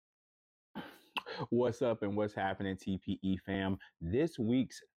What's up and what's happening, TPE fam? This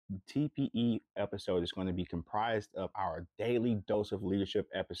week's TPE episode is going to be comprised of our daily dose of leadership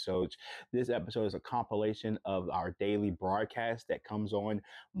episodes. This episode is a compilation of our daily broadcast that comes on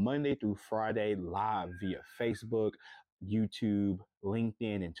Monday through Friday live via Facebook, YouTube,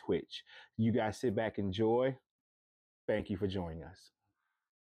 LinkedIn, and Twitch. You guys sit back and enjoy. Thank you for joining us.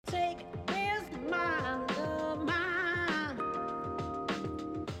 Take this mind of mine.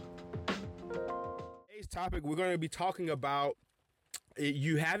 Today's topic, we're going to be talking about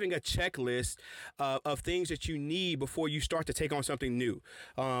you having a checklist of things that you need before you start to take on something new.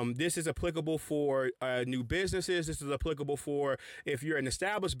 This is applicable for new businesses. This is applicable for if you're an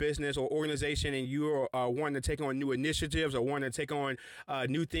established business or organization and you're wanting to take on new initiatives or wanting to take on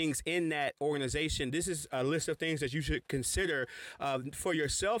new things in that organization. This is a list of things that you should consider for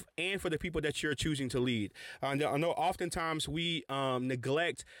yourself and for the people that you're choosing to lead. I know oftentimes we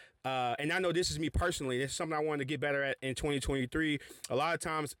neglect and I know this is me personally. This is something I wanted to get better at in 2023. A lot of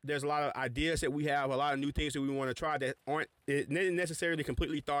times there's a lot of ideas that we have, a lot of new things that we want to try that aren't necessarily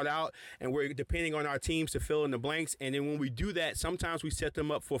completely thought out. And we're depending on our teams to fill in the blanks. And then when we do that, sometimes we set them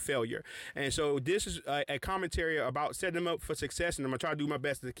up for failure. And so this is a commentary about setting them up for success. And I'm going to try to do my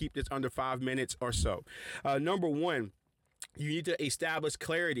best to keep this under 5 minutes or so. Number one, you need to establish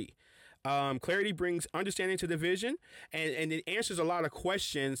clarity. Clarity brings understanding to the vision, and it answers a lot of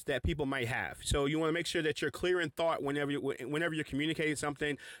questions that people might have. So you want to make sure that you're clear in thought whenever you're communicating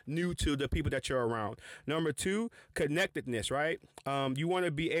something new to the people that you're around. Number two, connectedness, right? You want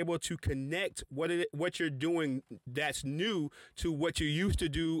to be able to connect what you're doing that's new to what you used to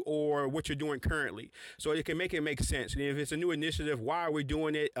do or what you're doing currently. So it can make sense. And if it's a new initiative, why are we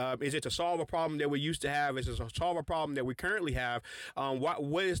doing it? Is it to solve a problem that we used to have? Is it to solve a problem that we currently have?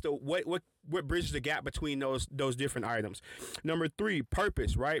 What bridges the gap between those different items? Number three,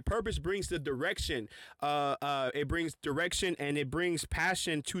 purpose, right? Purpose brings the direction. It brings direction and it brings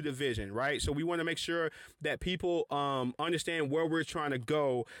passion to the vision, right? So we want to make sure that people understand where we're trying to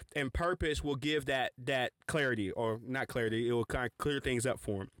go, and purpose will give that clarity, or not clarity. It will kind of clear things up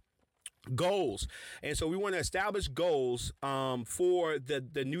for them. Goals. And so we want to establish goals for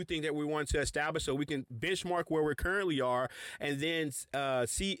the new thing that we want to establish, so we can benchmark where we currently are and then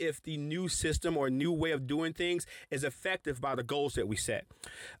see if the new system or new way of doing things is effective by the goals that we set.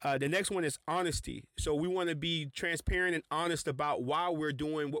 The next one is honesty. So we want to be transparent and honest about why we're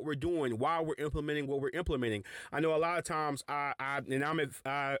doing what we're doing, why we're implementing what we're implementing. I know a lot of times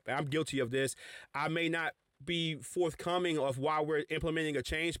I'm guilty of this. I may not be forthcoming of why we're implementing a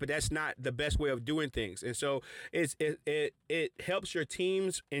change, but that's not the best way of doing things. And so it helps your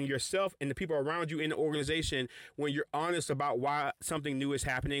teams and yourself and the people around you in the organization when you're honest about why something new is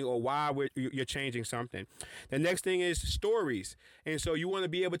happening or why you're changing something. The next thing is stories. And so you want to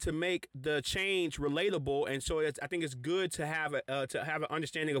be able to make the change relatable. And so I think it's good to have an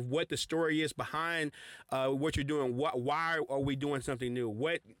understanding of what the story is behind what you're doing. Why are we doing something new?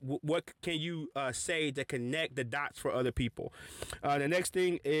 What can you say that connect the dots for other people? The next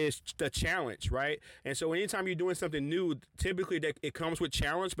thing is the challenge, right? And so anytime you're doing something new, typically it comes with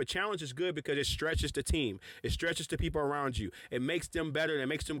challenge, but challenge is good because it stretches the team. It stretches the people around you. It makes them better. It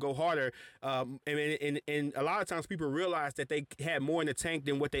makes them go harder. And a lot of times people realize that they had more in the tank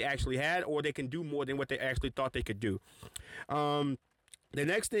than what they actually had, or they can do more than what they actually thought they could do. The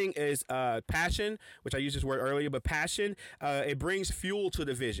next thing is passion, which I used this word earlier, but passion, it brings fuel to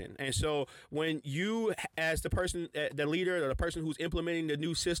the vision. And so when you, as the person, the leader, or the person who's implementing the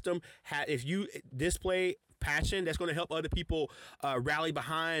new system, if you display passion, that's going to help other people rally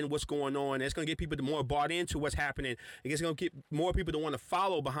behind what's going on. It's going to get people more bought into what's happening. It's going to get more people to want to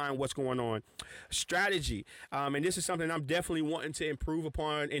follow behind what's going on. Strategy. And this is something I'm definitely wanting to improve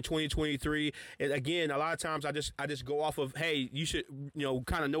upon in 2023. And again, a lot of times I just go off of, hey, you should,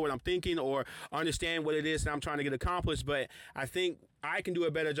 kind of know what I'm thinking or understand what it is that I'm trying to get accomplished. But I think I can do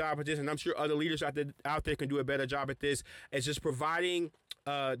a better job at this, and I'm sure other leaders out there can do a better job at this. It's just providing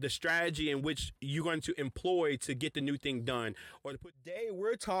the strategy in which you're going to employ to get the new thing done. Today,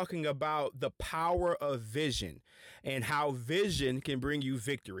 we're talking about the power of vision and how vision can bring you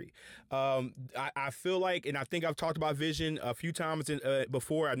victory. I feel like, and I think I've talked about vision a few times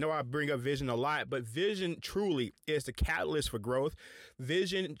before. I know I bring up vision a lot, but vision truly is the catalyst for growth.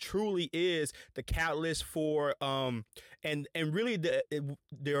 Vision truly is the catalyst for, and really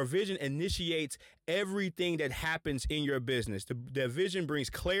their vision initiates everything that happens in your business. The vision brings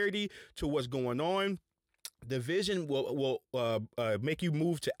clarity to what's going on. The vision will make you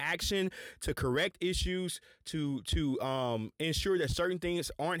move to action, to correct issues, to ensure that certain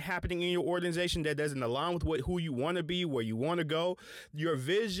things aren't happening in your organization that doesn't align with who you want to be, where you want to go. Your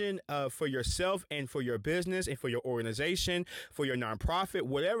vision for yourself and for your business and for your organization, for your nonprofit,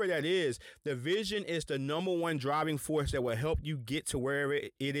 whatever that is, the vision is the number one driving force that will help you get to wherever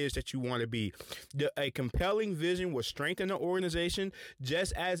it is that you want to be. A compelling vision will strengthen the organization,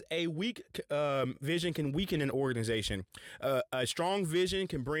 just as a weak vision can weaken an organization. A strong vision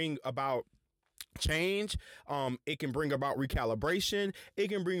can bring about change. It can bring about recalibration. It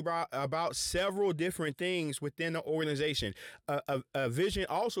can bring about several different things within the organization. A vision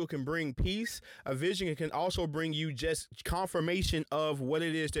also can bring peace. A vision can also bring you just confirmation of what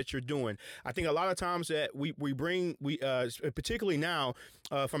it is that you're doing. I think a lot of times that we particularly now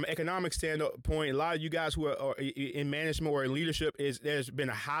from an economic standpoint, a lot of you guys who are in management or in leadership, there's been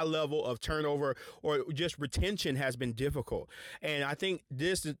a high level of turnover, or just retention has been difficult. And I think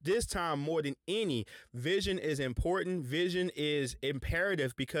this time more than any, vision is important. Vision is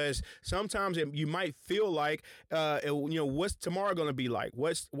imperative, because sometimes you might feel like, what's tomorrow going to be like?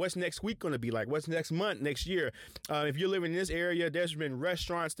 What's next week going to be like? What's next month, next year? If you're living in this area, there's been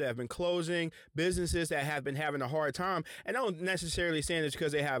restaurants that have been closing, businesses that have been having a hard time. And I don't necessarily saying this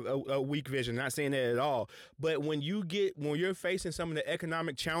because they have a weak vision, not saying that at all. But when you're facing some of the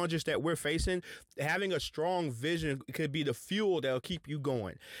economic challenges that we're facing, having a strong vision could be the fuel that'll keep you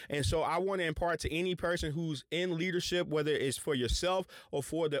going. And so I want to impart to any person who's in leadership, whether it's for yourself or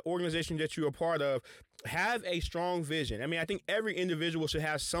for the organization that you're a part of, have a strong vision. I mean, I think every individual should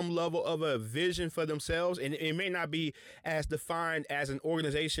have some level of a vision for themselves, and it may not be as defined as an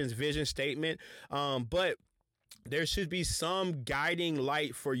organization's vision statement, but there should be some guiding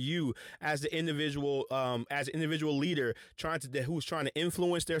light for you as the individual, as an individual leader who's trying to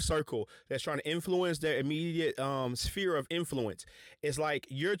influence their circle, that's trying to influence their immediate sphere of influence. It's like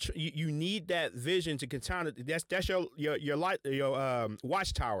you need that vision to continue. That's your light, your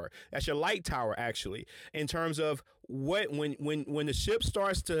watchtower. That's your light tower, actually, in terms of when the ship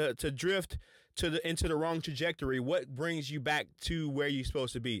starts to drift into the wrong trajectory, what brings you back to where you're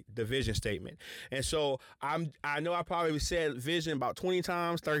supposed to be? The vision statement. And so I know I probably said vision about 20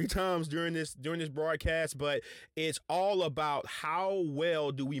 times, 30 times during this broadcast, but it's all about how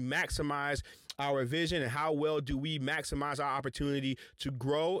well do we maximize our vision, and how well do we maximize our opportunity to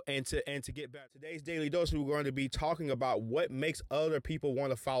grow and to get better. Today's Daily Dose, we're going to be talking about what makes other people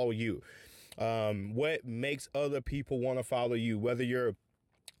want to follow you. What makes other people want to follow you, whether you're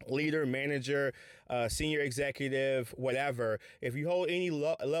leader, manager, senior executive, whatever. If you hold any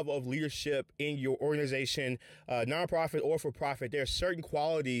level of leadership in your organization, nonprofit or for profit, there are certain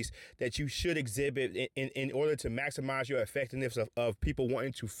qualities that you should exhibit in order to maximize your effectiveness of people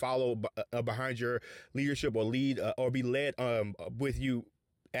wanting to follow behind your leadership or lead or be led with you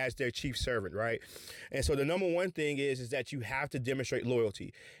as their chief servant, right? And so the number one thing is that you have to demonstrate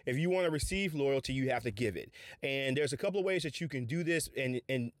loyalty. If you want to receive loyalty, you have to give it. And there's a couple of ways that you can do this. And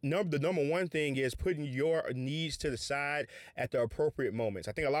the number one thing is putting your needs to the side at the appropriate moments.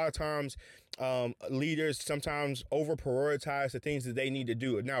 I think a lot of times leaders sometimes over prioritize the things that they need to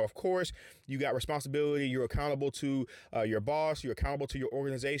do. Now, of course, you got responsibility. You're accountable to your boss. You're accountable to your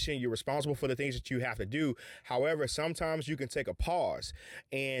organization. You're responsible for the things that you have to do. However, sometimes you can take a pause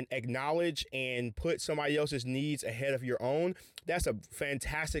and acknowledge and put somebody else's needs ahead of your own. That's a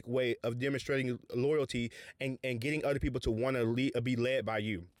fantastic way of demonstrating loyalty and getting other people to want to be led by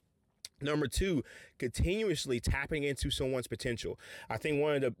you. Number two, continuously tapping into someone's potential. I think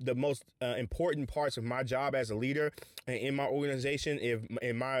one of the most important parts of my job as a leader and in my organization,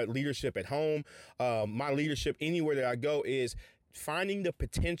 in my leadership at home, my leadership anywhere that I go, is finding the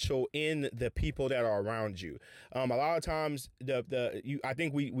potential in the people that are around you. A lot of times, I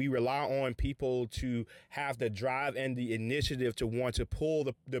think we rely on people to have the drive and the initiative to want to pull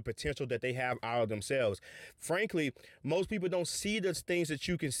the potential that they have out of themselves. Frankly, most people don't see the things that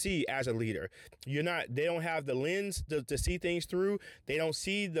you can see as a leader. They don't have the lens to see things through. They don't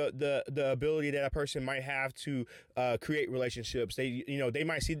see the ability that a person might have to create relationships. They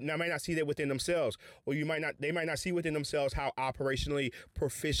might not see that within themselves, or they might not see within themselves how operationally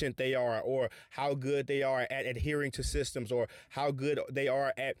proficient they are, or how good they are at adhering to systems, or how good they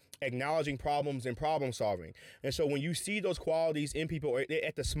are at acknowledging problems and problem solving. And so when you see those qualities in people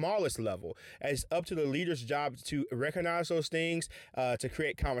at the smallest level, it's up to the leader's job to recognize those things, to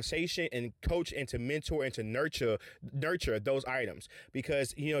create conversation and coach and to mentor and to nurture those items.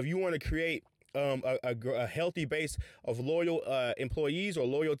 Because, if you want to create a healthy base of loyal employees or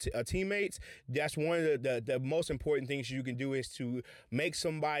loyal teammates, that's one of the most important things you can do is to make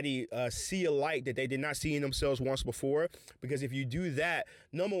somebody see a light that they did not see in themselves once before. Because if you do that,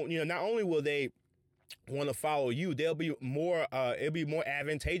 not only will they want to follow you, they'll be more it'll be more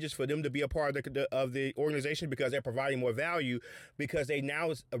advantageous for them to be a part of the organization because they're providing more value, because they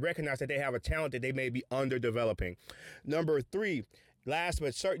now recognize that they have a talent that they may be underdeveloping. Number 3, last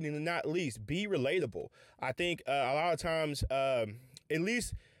but certainly not least, be relatable. I think a lot of times, at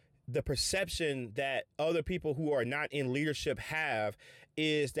least the perception that other people who are not in leadership have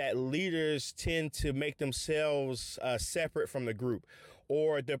is that leaders tend to make themselves separate from the group,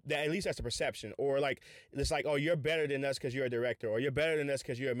 or at least that's the perception. Or like, it's like, oh, you're better than us because you're a director, or you're better than us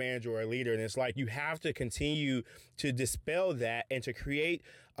because you're a manager or a leader. And it's like, you have to continue to dispel that and to create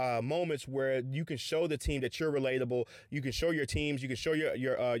moments where you can show the team that you're relatable. You can show your teams, you can show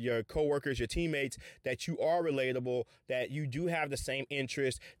your coworkers, your teammates that you are relatable, that you do have the same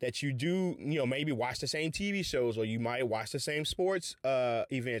interests, that you do, maybe watch the same TV shows, or you might watch the same sports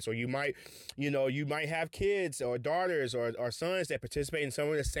events, or you might have kids or daughters or sons that participate in some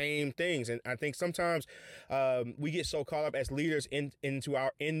of the same things. And I think sometimes we get so caught up as leaders into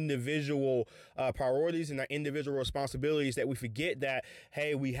our individual priorities and our individual responsibilities that we forget that,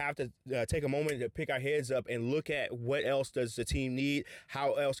 hey, we have to take a moment to pick our heads up and look at what else does the team need?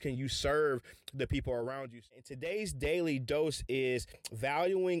 How else can you serve the people around you? And today's daily dose is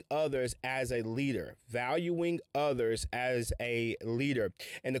valuing others as a leader. Valuing others as a leader.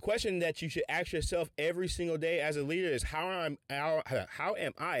 And the question that you should ask yourself every single day as a leader is, how am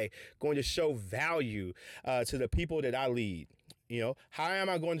I going to show value to the people that I lead? How am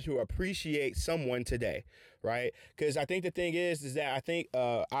I going to appreciate someone today? Right? Because I think the thing is that I think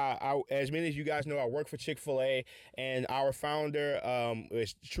I as many as you guys know, I work for Chick-fil-A, and our founder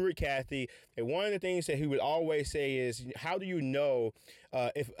is Truett Cathy. And one of the things that he would always say is, how do you know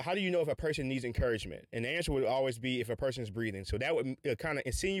if a person needs encouragement? And the answer would always be if a person's breathing. So that would kind of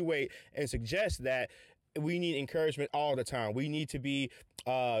insinuate and suggest that we need encouragement all the time. We need to be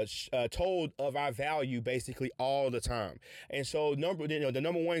told of our value basically all the time. And so the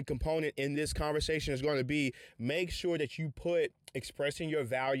number one component in this conversation is going to be, make sure that you put expressing your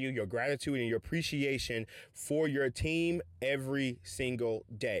value, your gratitude, and your appreciation for your team every single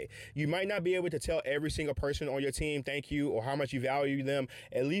day. You might not be able to tell every single person on your team thank you or how much you value them.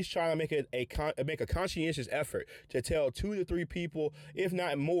 At least try to make a conscientious effort to tell 2 to 3 people, if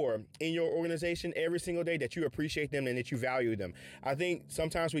not more, in your organization every single day that you appreciate them and that you value them. I think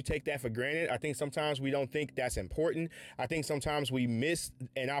sometimes we take that for granted. I think sometimes we don't think that's important. I think sometimes we miss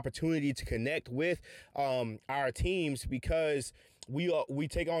an opportunity to connect with our teams because we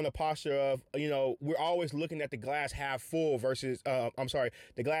take on the posture of, we're always looking at the glass half full versus,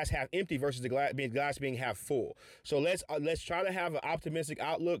 the glass half empty versus the glass being half full. So let's try to have an optimistic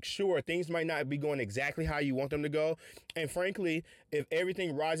outlook. Sure, things might not be going exactly how you want them to go. And frankly, if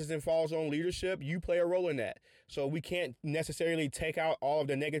everything rises and falls on leadership, you play a role in that. So we can't necessarily take out all of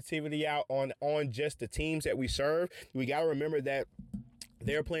the negativity out on just the teams that we serve. We got to remember that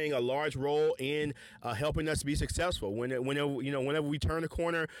they're playing a large role in helping us be successful. Whenever we turn the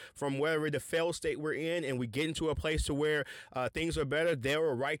corner from wherever the failed state we're in and we get into a place to where things are better, they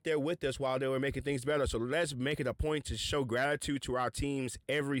were right there with us while they were making things better. So let's make it a point to show gratitude to our teams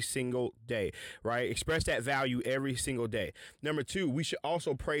every single day, right? Express that value every single day. Number 2, we should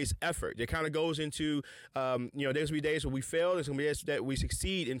also praise effort. It kind of goes into, there's going to be days where we fail. There's going to be days that we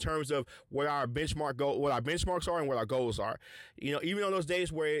succeed in terms of what our benchmarks are and what our goals are. Even on those days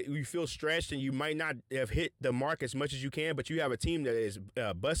where you feel stretched and you might not have hit the mark as much as you can, but you have a team that is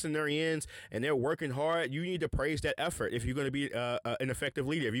busting their ends and they're working hard, you need to praise that effort if you're going to be an effective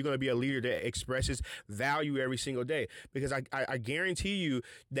leader, if you're going to be a leader that expresses value every single day. Because I guarantee you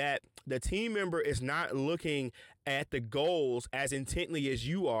that the team member is not looking at the goals as intently as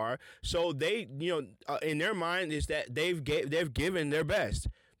you are. So they, in their mind is that they've given their best.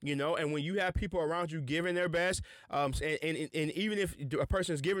 And when you have people around you giving their best, and even if a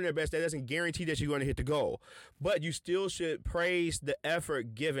person is giving their best, that doesn't guarantee that you're going to hit the goal. But you still should praise the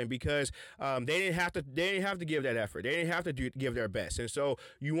effort given, because they didn't have to give that effort. They didn't have to give their best. And so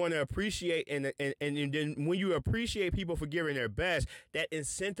you want to appreciate, and then when you appreciate people for giving their best, that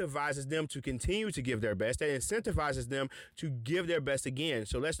incentivizes them to continue to give their best. That incentivizes them to give their best again.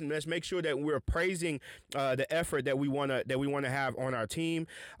 So let's make sure that we're praising the effort that we want to have on our team.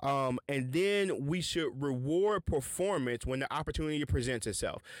 And then we should reward performance when the opportunity presents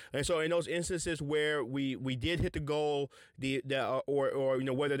itself. And so in those instances where we did hit the goal, or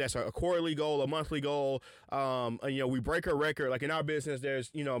whether that's a quarterly goal, a monthly goal, we break a record. Like in our business,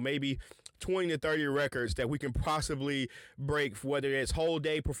 there's maybe 20 to 30 records that we can possibly break, whether it's whole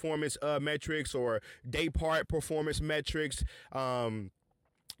day performance metrics or day part performance metrics.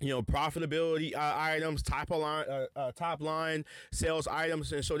 Profitability items, top line sales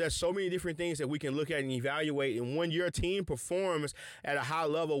items, and so there's so many different things that we can look at and evaluate. And when your team performs at a high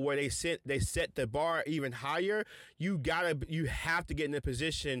level where they set the bar even higher, you have to get in a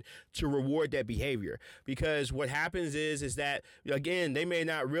position to reward that behavior, because what happens is that, again, they may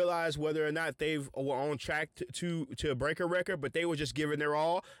not realize whether or not they were on track to break a record, but they were just giving their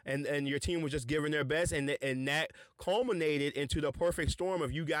all, and your team was just giving their best, and that culminated into the perfect storm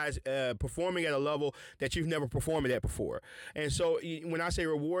of you guys performing at a level that you've never performed at before. And so when I say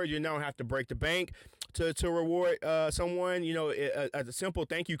reward, you don't have to break the bank to reward someone. A simple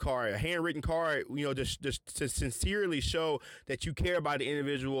thank you card, a handwritten card, just to sincerely show that you care about the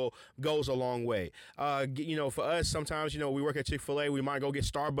individual goes a long way. For us, sometimes, we work at Chick-fil-A, we might go get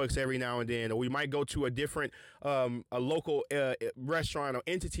Starbucks every now and then, or we might go to a different, a local restaurant or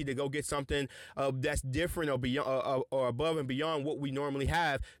entity to go get something that's different or beyond, or above and beyond what we normally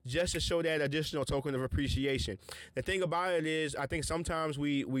have, just to show that additional token of appreciation. The thing about it is, I think sometimes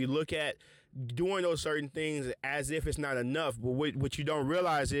we look at doing those certain things as if it's not enough, but what you don't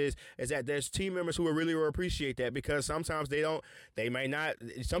realize is that there's team members who really will appreciate that, because sometimes they may not,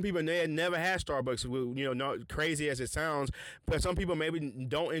 some people may have never had Starbucks, not crazy as it sounds, but some people maybe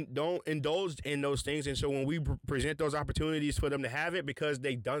don't indulge in those things. And so when we present those opportunities for them to have it because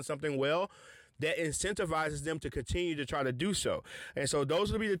they've done something well, that incentivizes them to continue to try to do so. And so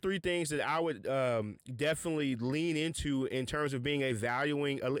those would be the three things that I would definitely lean into in terms of being a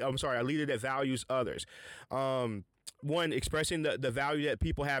leader that values others. One, expressing the value that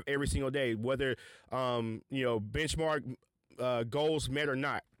people have every single day, whether benchmark goals met or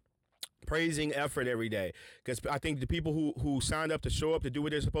not. Praising effort every day, because I think the people who signed up to show up to do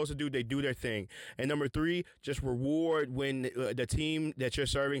what they're supposed to do, they do their thing. And number three, just reward when the team that you're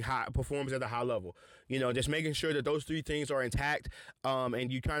serving performs at a high level. Just making sure that those three things are intact,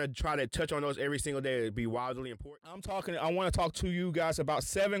 and you kind of try to touch on those every single day. It'd be wildly important. I want to talk to you guys about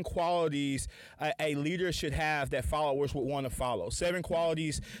 7 qualities a leader should have that followers would want to follow. 7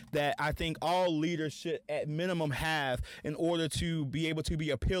 qualities that I think all leaders should at minimum have in order to be able to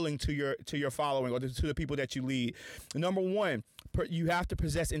be appealing to your following or to the people that you lead. Number 1, you have to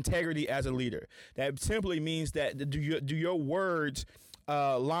possess integrity as a leader. That simply means that do your words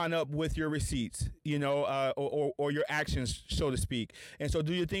line up with your receipts, or your actions, so to speak. And so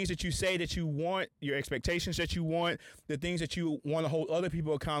do the things that you say that you want, your expectations that you want, the things that you want to hold other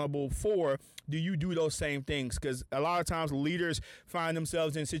people accountable for, do you do those same things? Because a lot of times leaders find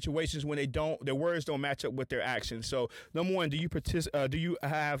themselves in situations when their words don't match up with their actions. So number 1, do you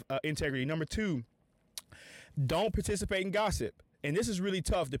have integrity? Number 2, don't participate in gossip. And this is really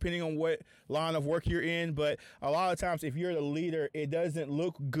tough depending on what line of work you're in. But a lot of times, if you're the leader, it doesn't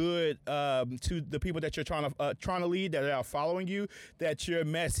look good to the people that you're trying to lead, that are following you, that you're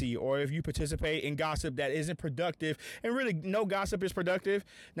messy, or if you participate in gossip that isn't productive. And really, no gossip is productive.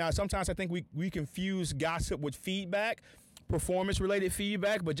 Now, sometimes I think we confuse gossip with feedback. Performance-related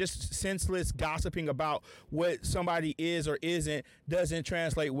feedback, but just senseless gossiping about what somebody is or isn't doesn't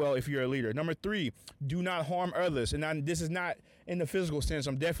translate well if you're a leader. Number 3, do not harm others. And this is not in the physical sense.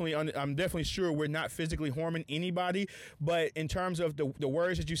 I'm definitely sure we're not physically harming anybody, but in terms of the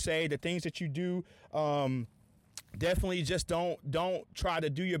words that you say, the things that you do, definitely just don't try to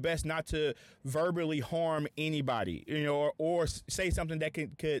do your best not to verbally harm anybody, or say something that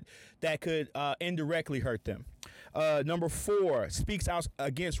could indirectly hurt them. Number 4, speaks out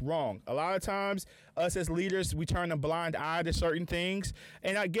against wrong. A lot of times, us as leaders, we turn a blind eye to certain things,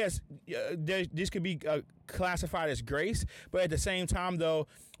 and I guess this could be classified as grace. But at the same time, though,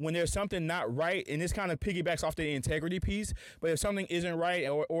 when there's something not right, and this kind of piggybacks off the integrity piece, but if something isn't right,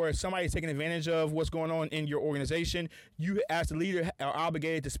 or if somebody's taking advantage of what's going on in your organization, you as the leader are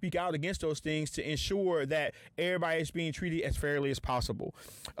obligated to speak out against those things to ensure that everybody is being treated as fairly as possible.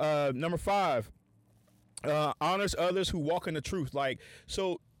 Number 5. Honors others who walk in the truth.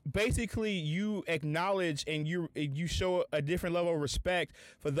 So basically you acknowledge and you show a different level of respect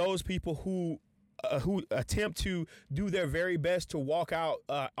for those people who attempt to do their very best to walk out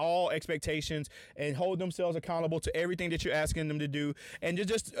all expectations and hold themselves accountable to everything that you're asking them to do, and you're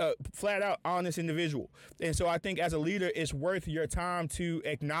just flat out honest individual. And so I think as a leader, it's worth your time to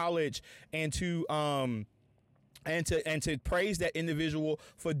acknowledge and to and to praise that individual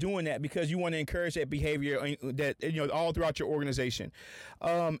for doing that, because you want to encourage that behavior that all throughout your organization.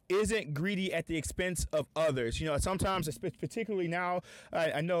 Isn't greedy at the expense of others. Sometimes, particularly now,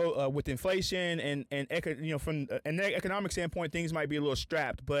 I know with inflation and from an economic standpoint, things might be a little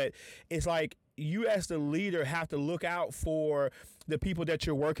strapped, but it's like you as the leader have to look out for the people that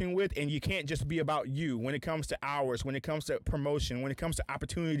you're working with, and you can't just be about you when it comes to hours, when it comes to promotion, when it comes to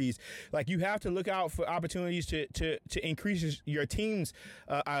opportunities. Like, you have to look out for opportunities to increase your team's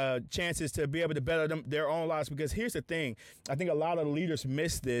chances to be able to better their own lives. Because here's the thing, I think a lot of leaders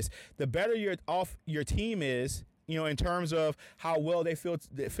miss this: the better your team is, in terms of how well they feel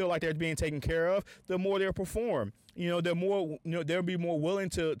like they're being taken care of, the more they'll perform. They're more, they'll be more willing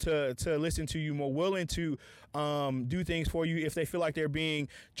to listen to you, more willing to do things for you if they feel like they're being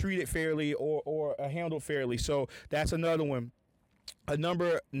treated fairly or handled fairly. So that's another one.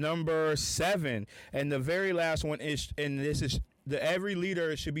 Number 7, and the very last one is, and this is, every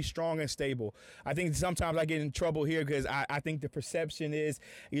leader should be strong and stable. I think sometimes I get in trouble here because I think the perception is,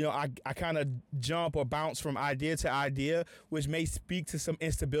 I kind of jump or bounce from idea to idea, which may speak to some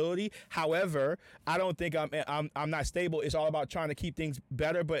instability. However, I don't think I'm not stable. It's all about trying to keep things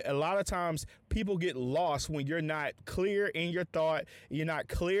better. But a lot of times people get lost when you're not clear in your thought. You're not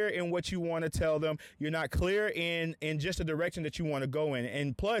clear in what you want to tell them. You're not clear in just the direction that you want to go in.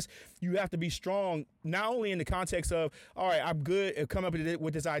 And plus, you have to be strong, not only in the context of, all right, I'm good at coming up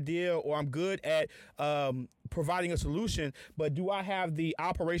with this idea, or I'm good at providing a solution, but do I have the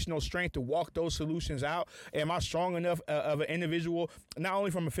operational strength to walk those solutions out? Am I strong enough of an individual, not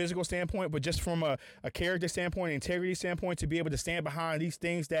only from a physical standpoint, but just from a character standpoint, integrity standpoint, to be able to stand behind these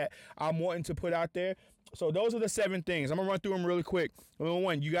things that I'm wanting to put out there? So those are the 7 things. I'm going to run through them really quick. Number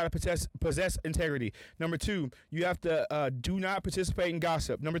 1, you got to possess integrity. Number 2, you have to do not participate in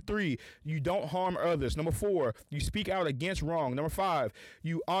gossip. Number 3, you don't harm others. Number 4, you speak out against wrong. Number 5,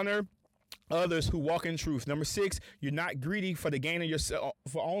 you honor others who walk in truth. Number 6, you're not greedy for the gain of yourself,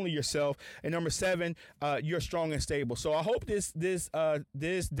 for only yourself. And number 7, you're strong and stable. So I hope this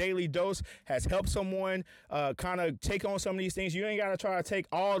daily dose has helped someone kind of take on some of these things. You ain't got to try to take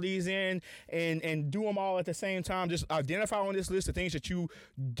all these in and do them all at the same time. Just identify on this list the things that you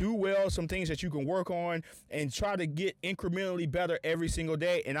do well, some things that you can work on, and try to get incrementally better every single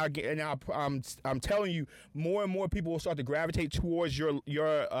day. And I'm telling you, more and more people will start to gravitate towards your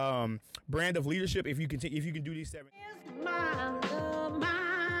brand of leadership if you can do these 7. Is my love.